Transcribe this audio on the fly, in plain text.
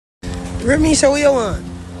Romeich, what you want?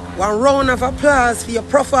 One round of applause for your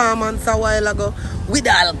performance a while ago with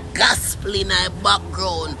all gospel in the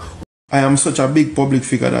background. I am such a big public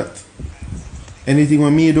figure that anything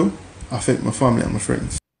with me do affect my family and my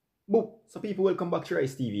friends. Boop. So people, welcome back to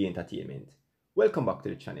Rice TV Entertainment. Welcome back to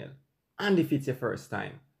the channel. And if it's your first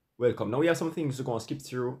time, welcome. Now we have some things we're going to skip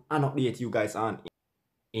through and update you guys on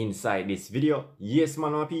inside this video. Yes,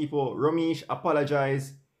 man, my people, Romeich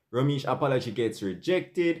apologize. Romeich apology gets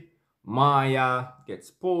rejected. Maya gets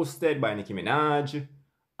posted by Nicki Minaj.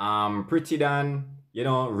 Pretti,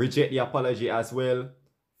 reject the apology as well.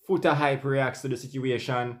 Foota hype reacts to the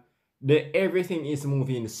situation. Everything is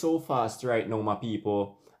moving so fast right now, my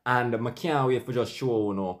people. And I can't wait for just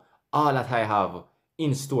show you all that I have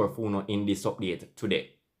in store for you in this update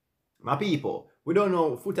today. My people, we don't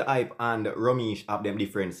know Foota hype and Romeich have them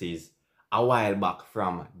differences a while back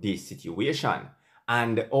from this situation.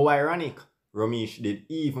 And how ironic, Romeich did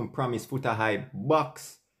even promise Foota hype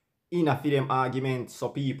box in a them argument. So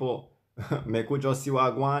people, make we just see what I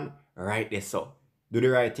want right there. So do the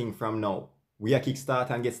right thing from now. We are kickstart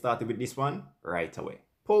and get started with this one right away.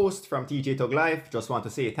 Post from TJ Thuglife. Just want to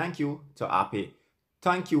say thank you to Happy.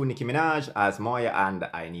 Thank you, Nicki Minaj, as Moya, and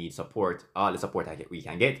I need support, all the support we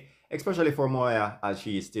can get, especially for Moya as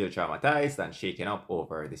she is still traumatized and shaken up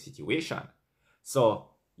over the situation. So,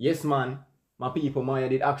 yes man, my people, Moya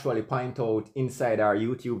did actually point out inside our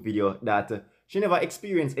YouTube video that she never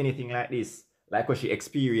experienced anything like this, like what she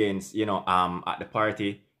experienced, at the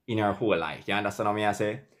party in her whole life. You understand what I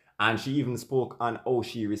say? And she even spoke on how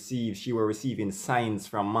she was receiving signs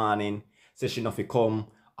from morning, say she not fi come,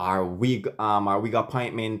 her wig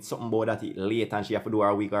appointment, something about that it late and she have to do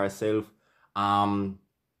her wig herself. Something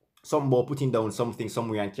about putting down something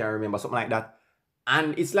somewhere and can't remember, something like that.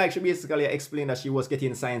 And it's like she basically explained that she was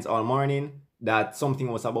getting signs all morning that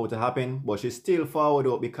something was about to happen, but she still followed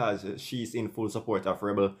up because she's in full support of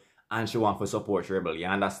Rebel and she wants to support Rebel. You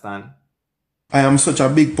understand? I am such a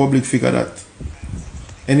big public figure that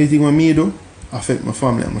anything with me do affect my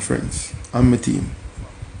family and my friends and my team.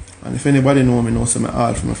 And if anybody know me, knows I'm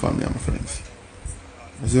all for my family and my friends.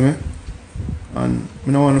 You see me? And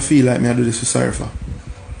I don't want to feel like me I do this for Cypher.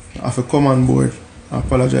 I have to come on board, I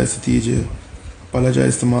apologize to TJ,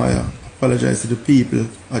 apologize to Maya, apologize to the people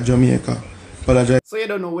at Jamaica, apologize. So you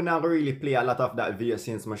don't know, we're not going to really play a lot of that video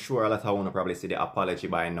since I'm sure a lot of you probably see the apology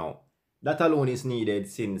by now. That alone is needed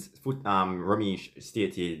since Romeich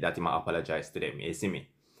stated that he might apologize to them, you see me?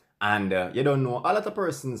 And you don't know, a lot of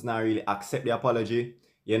persons not really accept the apology.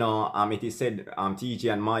 It is said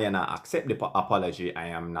TJ and Maya not accept the apology. I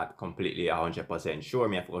am not completely 100% sure.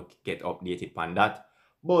 Me have to get updated on that.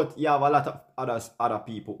 But you have a lot of other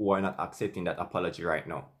people who are not accepting that apology right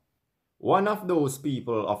now. One of those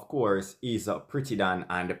people, of course, is Pretti,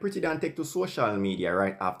 and Pretti take to social media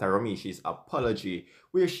right after Romeich's apology,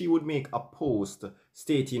 where she would make a post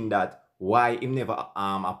stating that why him never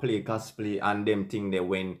play gospel and them thing there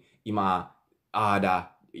when him order,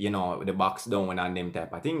 the box down and them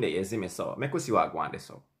type of thing there, you see me? So make us see what I want this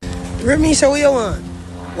so. Romeich, what you want?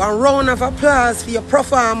 One round of applause for your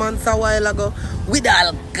performance a while ago with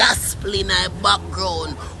all gospel in the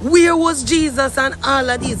background. Where was Jesus and all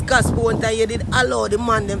of these gospel until you did allow the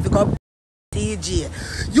man them to go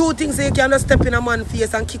TJ? You think so you can just step in a man's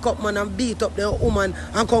face and kick up man and beat up the woman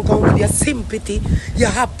and come with your sympathy,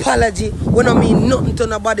 your apology, when I mean nothing to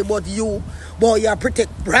nobody but you. But you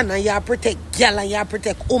protect brand and you protect girl and you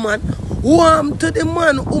protect woman. Warm to the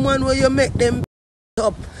man, woman, where you make them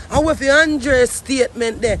up. And with your Andre's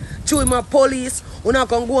statement there, through my police, we're not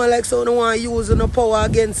going to go on like so, no want to use no power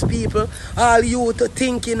against people. All you to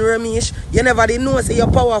thinking, Romeich, you never did know say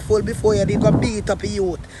you're powerful before you did go beat up a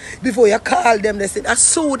youth. Before you call them, they said, I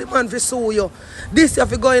sue the man for sue you. This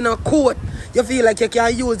if you go in a court, you feel like you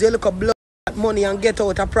can use your little blood money and get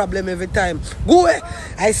out a problem every time. Go away.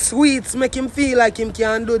 I sweets make him feel like him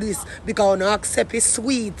can do this because I don't accept his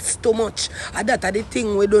sweets too much. And that's the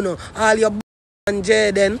thing we don't know. All your and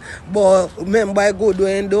Jaden, but remember good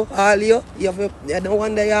when do all you don't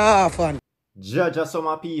wonder you're half on. Judge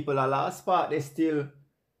some people, the last part they still,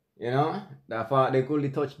 that part they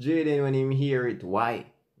could touch Jaden when him hear it. Why?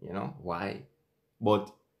 Why?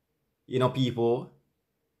 But, people,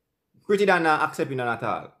 Pretti not accepting none at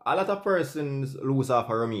all. A lot of persons lose off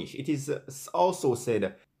a Romeich. It is also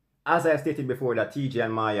said, as I stated before, that TJ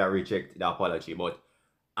and Maya reject the apology, but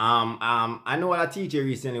I know that TJ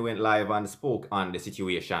recently went live and spoke on the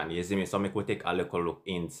situation. You see me? So I could take a little look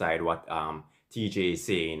inside what TJ is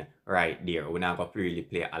saying right there. We're not going to really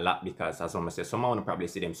play a lot because, as I say, someone will probably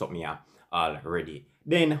see them something here already.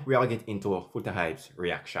 Then we will get into Foota Hype's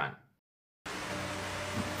reaction.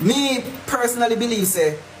 Me personally believe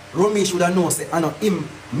say Romeich would have known say, I know him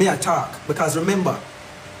may attack. Because remember,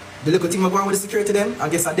 the little thing I go on with the security them, I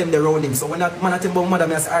guess at them they around him. So when that man I tell me about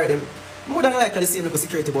mother, I say, alright them, more than likely the same little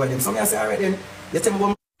security boy them. So I say, alright then, you tell me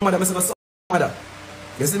about mother, I say, so mother.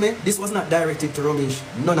 You see me? This was not directed to Romeich.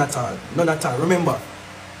 None at all. None at all. Remember,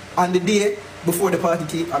 on the day before the party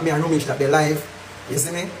came, and me and Romeich that they live. You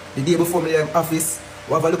see me? The day before me in office,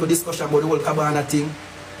 we have a little discussion about the whole cabana thing,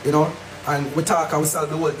 you know, and we talk and we solve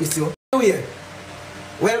the whole issue. Anyway,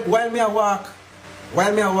 well, while me I walk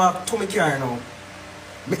to my car now,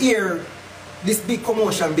 me hear this big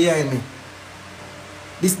commotion behind me.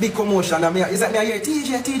 This big commotion, and it's like me I hear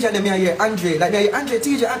TJ, and then me I hear Andre, like me I hear Andre,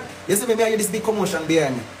 TJ, and you see me I hear this big commotion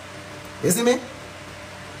behind me. You see me?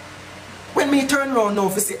 When me turn around now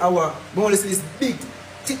to see our, me only see this big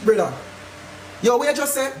thick brother. Yo, we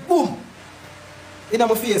just say, boom, in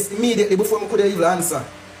my face immediately before I could even answer.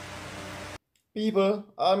 People,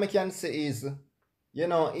 all I can say is, you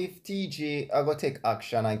know, if TJ are going to take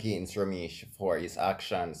action against Romeich for his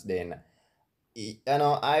actions, then, you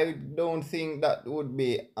know, I don't think that would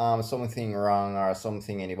be something wrong or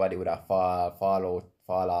something anybody would have fall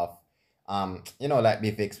off. You know, like be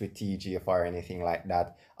vexed with TJ or anything like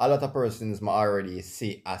that. A lot of persons might already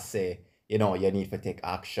say, you know, you need to take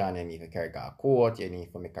action, you need to carry a court, you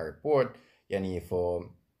need to make a report, you need to,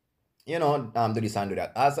 you know, do this and do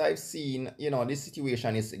that. As I've seen, you know, this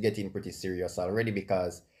situation is getting pretty serious already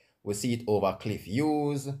because we see it over Cliff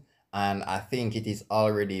Hughes, and I think it is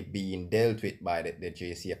already being dealt with by the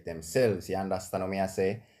JCF themselves. You understand what I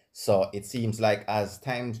say? So it seems like as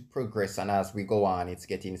time progresses and as we go on, it's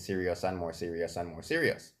getting serious and more serious and more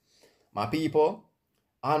serious. My people,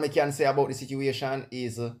 all I can say about the situation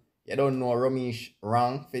is you don't know Romeich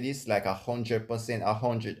wrong for this, like 100%,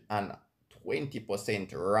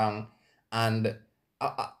 120% wrong. And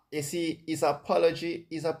you see, his apology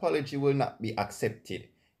will not be accepted.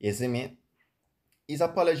 You see me? His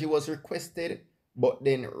apology was requested, but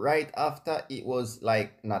then right after it was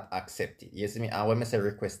like not accepted. You see me? And when I say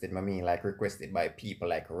requested, I mean like requested by people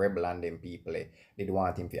like Rebel and them people. They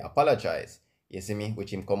want him to apologize. You see me?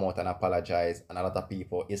 Which him come out and apologize. And a lot of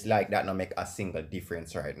people, it's like that not make a single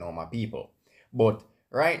difference right now, my people. But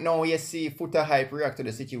right now, you see Foota Hype react to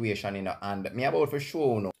the situation, you know, and me about for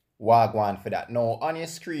show, you know, wagwan for that. Now, on your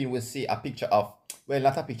screen, we'll see a picture of, well,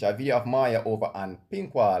 not a picture, a video of Maya over on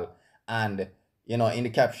Pinkwall. And, you know, in the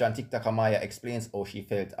caption, TikToker Maya explains how she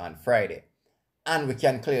felt on Friday. And we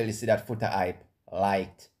can clearly see that Foota Hype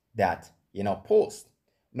liked that, you know, post.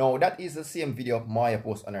 Now, that is the same video Maya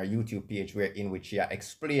post on her YouTube page in which she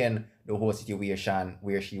explained the whole situation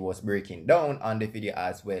where she was breaking down on the video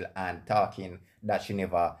as well and talking that she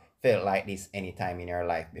never felt like this anytime in her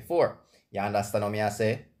life before. You understand what I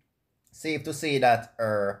say? Safe to say that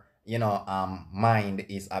her, you know, mind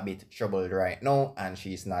is a bit troubled right now and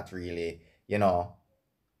she's not really, you know,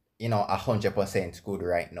 100% good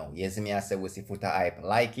right now. Yes, me I say we see Foota Hype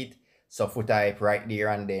like it. So Foota Hype right there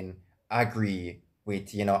and then agree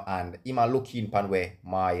with, you know, and him a looking pan where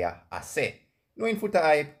Maya a say. Knowing Foota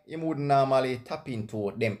Hype, him would normally tap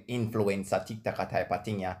into them influencer TikToker type of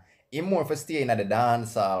thing, yeah. Him more for stay in the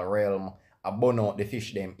dancehall realm, a burn out the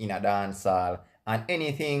fish them in a dancehall, and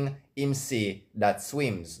anything him say that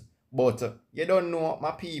swims. But you don't know,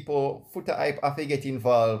 my people, Foota Hype have to get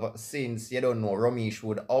involved since you don't know Romeich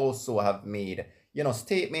would also have made, you know,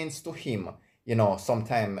 statements to him, you know,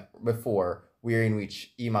 sometime before, where in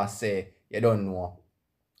which he must say, you don't know,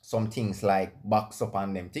 some things like box up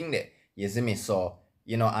on them thing there. You see me? So,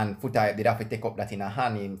 you know, and Foota Hype did have to take up that in a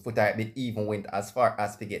hand. And Foota Hype did even went as far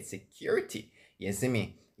as to get security. You see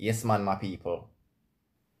me? Yes, man, my people.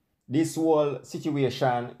 This whole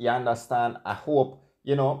situation, you understand, I hope,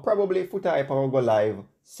 you know, probably Foota Hype will go live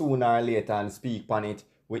sooner or later and speak on it.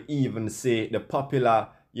 We even say the popular,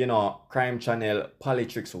 you know, crime channel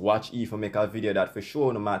Politics Watch even make a video that for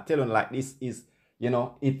sure, no matter telling like this is, you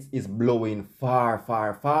know, it is blowing far,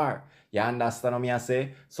 far, far. You understand what I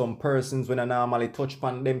say? Some persons when I normally touch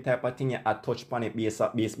upon them type of thing, I touch upon it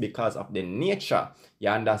based because of the nature. You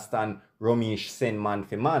understand? Romeich send man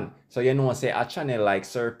for man. So you know, say a channel like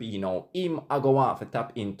Sir P, you know, him I go want to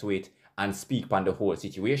tap into it and speak upon the whole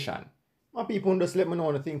situation. My people just let me know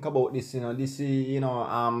what to think about this, you know. This is, you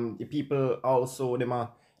know, the people also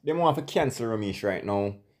them want to cancel Romeich right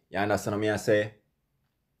now. You understand what I say?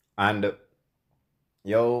 And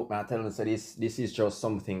yo, I tell you, so this is just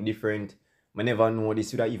something different. I never know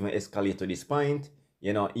this would have even escalate to this point.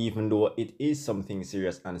 You know, even though it is something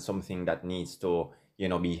serious and something that needs to, you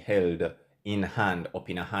know, be held in hand, up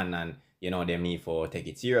in a hand, and, you know, them need for take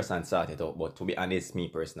it serious and sort it out. But to be honest, me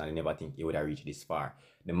personally never think it would have reached this far.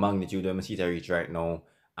 The magnitude of I see it reach right now,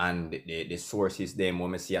 and the sources them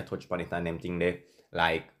when I see a touch on it and them thing there,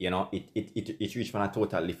 like, you know, it reached on a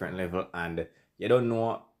total different level, and you don't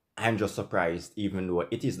know, I'm just surprised, even though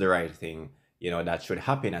it is the right thing, you know, that should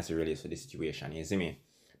happen as it relates to the situation, you see me?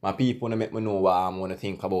 My people wanna make me know what I'm gonna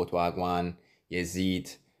think about what I want, you see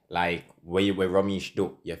it, like, where Romeich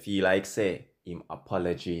do, you feel like, say, him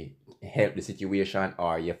apology help the situation,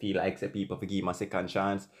 or you feel like, say, people forgive him a second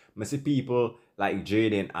chance. I see people like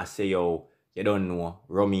Jaden, I say, yo, you don't know,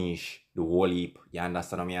 Romeich do whole heap, you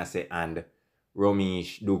understand what I say, and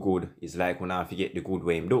Romeich do good, it's like when I forget the good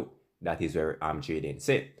way him do. That is where Jaden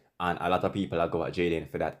say. And a lot of people are go at Jaden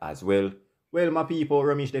for that as well. Well, my people,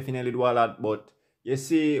 Romeich definitely do a lot, but you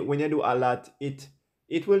see, when you do a lot,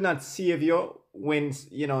 it will not save you when,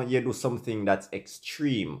 you know, you do something that's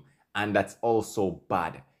extreme and that's also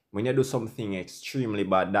bad. When you do something extremely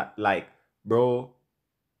bad, that, like, bro,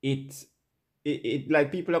 it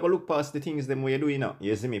like, people are gonna look past the things them way you do, you know.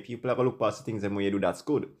 You see me? People are gonna look past the things them way you do that's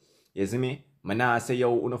good. You see me? Man, I say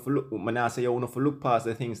yo, uno for look past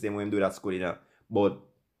the things them when you do that's good, you know. But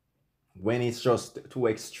when it's just too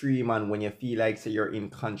extreme, and when you feel like, say, you're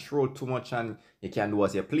in control too much and you can do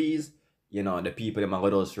as you please, you know, the people them are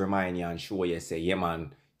gonna just remind you and show you, say, yeah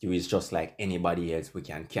man, you is just like anybody else. We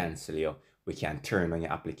can cancel you. We can turn on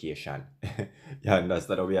your application. You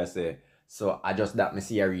understand what I say? So I just that me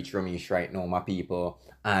see I reach Romeich right now, my people,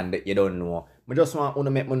 and you don't know. I just want to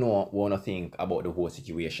make me know what you think about the whole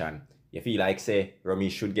situation. You feel like, say,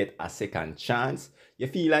 Romeich should get a second chance? You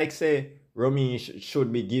feel like, say, Romeich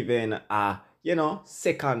should be given a, you know,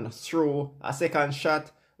 second throw, a second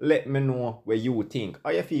shot? Let me know what you think.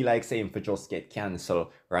 Or you feel like, say, him for just get cancelled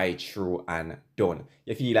right through and done?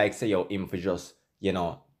 You feel like, say, yo, him for just, you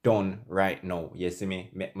know, done right now? You see me?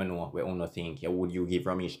 Make me know what you think. Would you give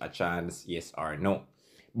Romeich a chance, yes or no?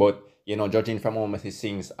 But, you know, judging from how much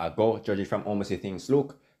things go, judging from how much things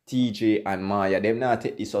look, TJ and Maya, them not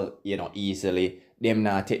take this, you know, easily. Them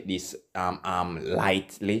not take this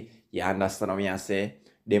lightly. You understand what I say?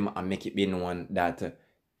 Them make it be known that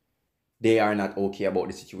they are not okay about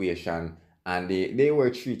the situation, and they were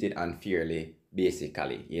treated unfairly,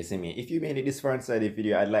 basically. You see me? If you made it this far inside the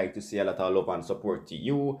video, I'd like to see a lot of love and support to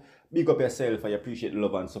you. Big up yourself. I appreciate the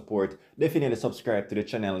love and support. Definitely subscribe to the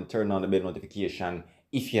channel and turn on the bell notification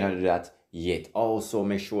if you don't do that yet. Also,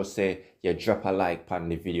 make sure, say, you drop a like on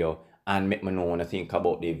the video and make me know what you think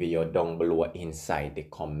about the video down below inside the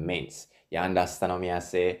comments. You understand what I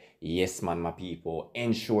say? Yes, man, my people.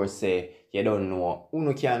 Ensure, say, you don't know,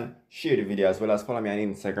 you can share the video as well as follow me on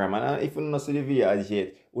Instagram. And if you don't see the video as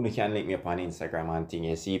yet, you can link me up on Instagram and thing.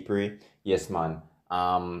 You see, pray? Yes, man.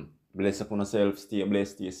 Bless upon yourself, stay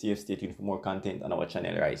blessed, stay safe, stay tuned for more content on our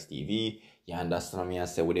channel, Rise TV. You understand what I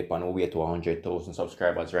say? We're on our way to 100,000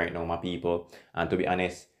 subscribers right now, my people. And to be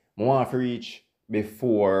honest, I want to reach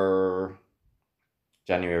before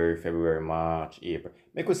January, February, March, April.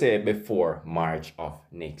 Make we say before March of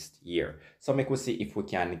next year. So make we see if we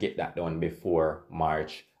can get that done before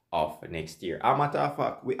March of next year. As a matter of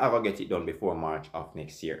fact, we are going to get it done before March of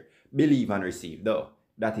next year. Believe and receive though.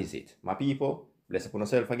 That is it. My people, bless upon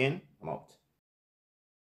yourself again. I'm out.